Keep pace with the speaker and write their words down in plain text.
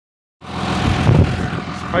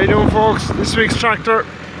How you doing, folks? This week's tractor,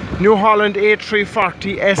 Newholland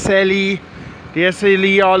 8340 SLE. The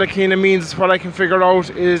SLE, all it kind of means, what I can figure out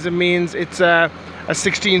is it means it's a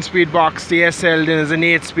 16-speed box. The SL then is an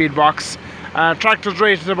 8-speed box. Tractor's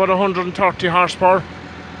rated about 130 horsepower.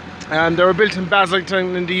 They were built in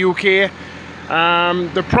Basildon in the UK.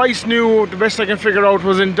 The price new, the best I can figure out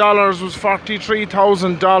was in dollars, was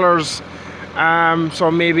 $43,000. So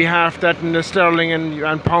maybe half that in the sterling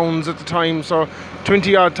and pounds at the time, so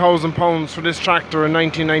 20-odd thousand pounds for this tractor in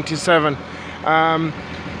 1997.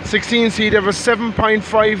 16 seat of a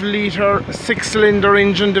 7.5 litre 6-cylinder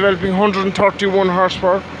engine developing 131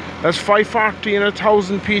 horsepower. That's 540 and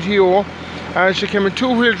 1000 PTO. She came in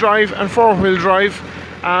 2-wheel drive and 4-wheel drive.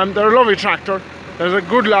 They're a lovely tractor. There's a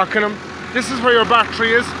good lock in them. This is where your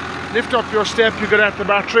battery is. Lift up your step, you get at the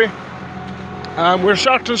battery. We're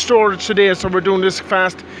short on storage today, so we're doing this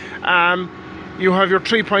fast. You have your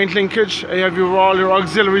 3-point linkage, you have all your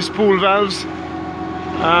auxiliary spool valves,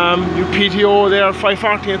 your PTO there,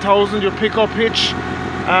 540 and 1000, your pickup hitch.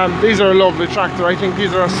 These are a lovely tractor. I think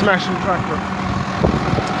these are a smashing tractor.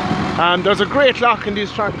 There's a great lock in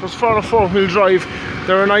these tractors for a 4-wheel drive.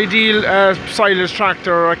 They're an ideal silage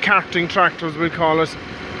tractor, or a carting tractor as we call it.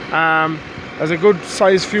 There's a good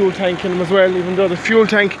size fuel tank in them as well, even though the fuel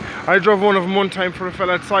tank, I drove one of them one time for a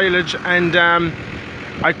fella at silage, and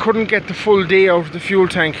I couldn't get the full day out of the fuel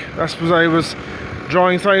tank. That's because I was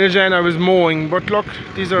drawing silage and I was mowing. But look,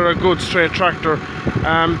 these are a good straight tractor.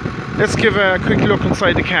 Let's give a quick look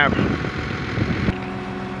inside the cab.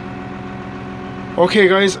 Okay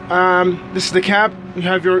guys, this is the cab. You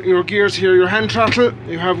have your gears here, your hand throttle.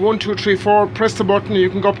 You have 1, 2, 3, 4, press the button,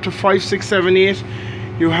 you can go up to 5, 6, 7, 8.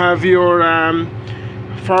 You have your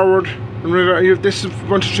forward and reverse. This is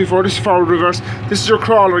 1, 2, 3, 4. This is forward, reverse. This is your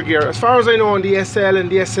crawler gear. As far as I know, on the SL and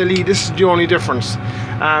the SLE, this is the only difference.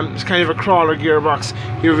 It's kind of a crawler gearbox.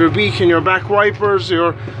 You have your beacon, your back wipers,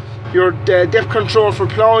 your depth control for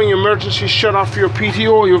ploughing, your emergency shut off for your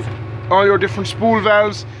PTO. You have all your different spool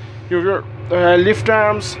valves. You have your lift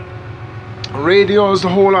arms, radios, the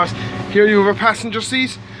whole lot. Here you have a passenger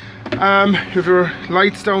seat. You have your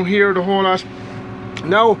lights down here, the whole lot.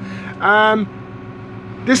 Now,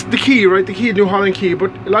 this is the key, right? The key, Newholland key.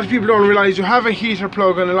 But a lot of people don't realise you have a heater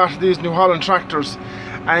plug on a lot of these Newholland tractors.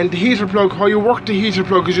 And the heater plug, how you work the heater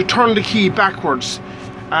plug is you turn the key backwards.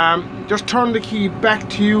 Just turn the key back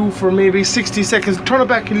to you for maybe 60 seconds. Turn it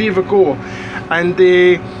back and leave it go. And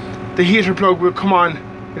the heater plug will come on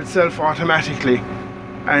itself automatically.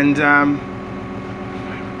 And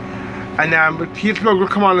the heater plug will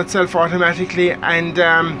come on itself automatically, and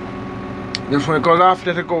just when it goes off,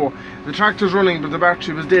 let it go. The tractor's running, but the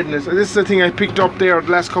battery was dead in it. This is the thing I picked up there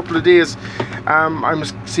the last couple of days. I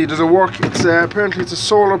must see, does it work? It's apparently it's a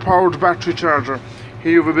solar powered battery charger.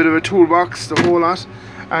 Here you have a bit of a toolbox, the whole lot.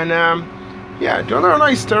 And yeah, they're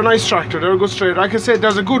nice. They're a nice tractor. They're a good straight. Like I said,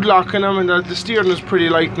 there's a good lock in them, and the steering is pretty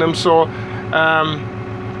light in them. So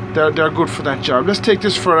they're good for that job. Let's take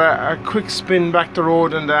this for a quick spin back the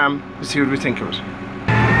road, and see what we think of it.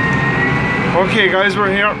 Okay guys,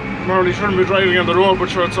 we're here. Normally shouldn't be driving on the road, but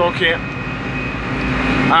sure, it's okay.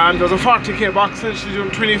 There's a 40k box, and she's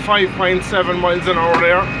doing 25.7 miles an hour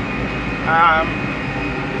there.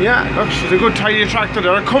 Yeah, look, she's a good tidy tractor.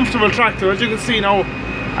 They're a comfortable tractor, as you can see now.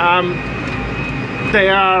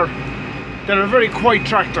 They're a very quiet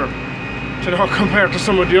tractor, you know, compared to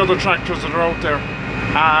some of the other tractors that are out there.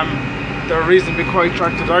 They're a reasonably quiet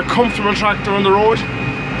tractor. They're a comfortable tractor on the road.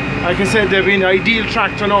 Like I said, they've been an ideal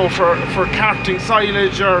tractor now for carting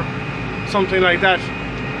silage or something like that.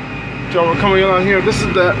 So we're coming along here. This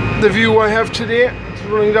is the view I have today. It's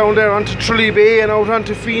running down there onto Tralee Bay and out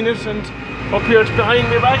onto Phoenix, and up here behind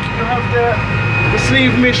me back you have the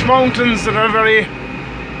Sleeve Mountains that are very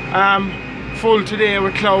full today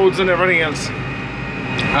with clouds and everything else.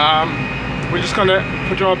 We're just gonna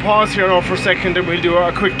put you on pause here now for a second, and we'll do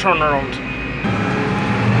a quick turnaround.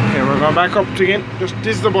 Okay, we're going back up again. This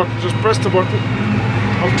is the button. Just press the button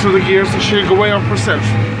up through the gears, and she'll go way up herself.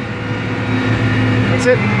 That's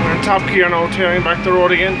it. We're in top gear now, tearing back the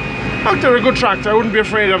road again. Look, they're a good tractor. I wouldn't be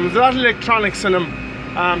afraid of them. There's a lot of electronics in them.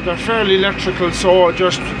 They're fairly electrical, so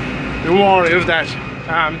just be wary of that.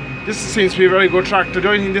 This seems to be a very good tractor. The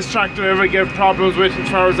only thing this tractor ever gave problems with, as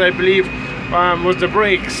far as I believe, was the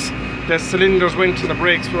brakes. The cylinders went to the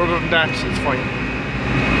brakes, but other than that, it's fine.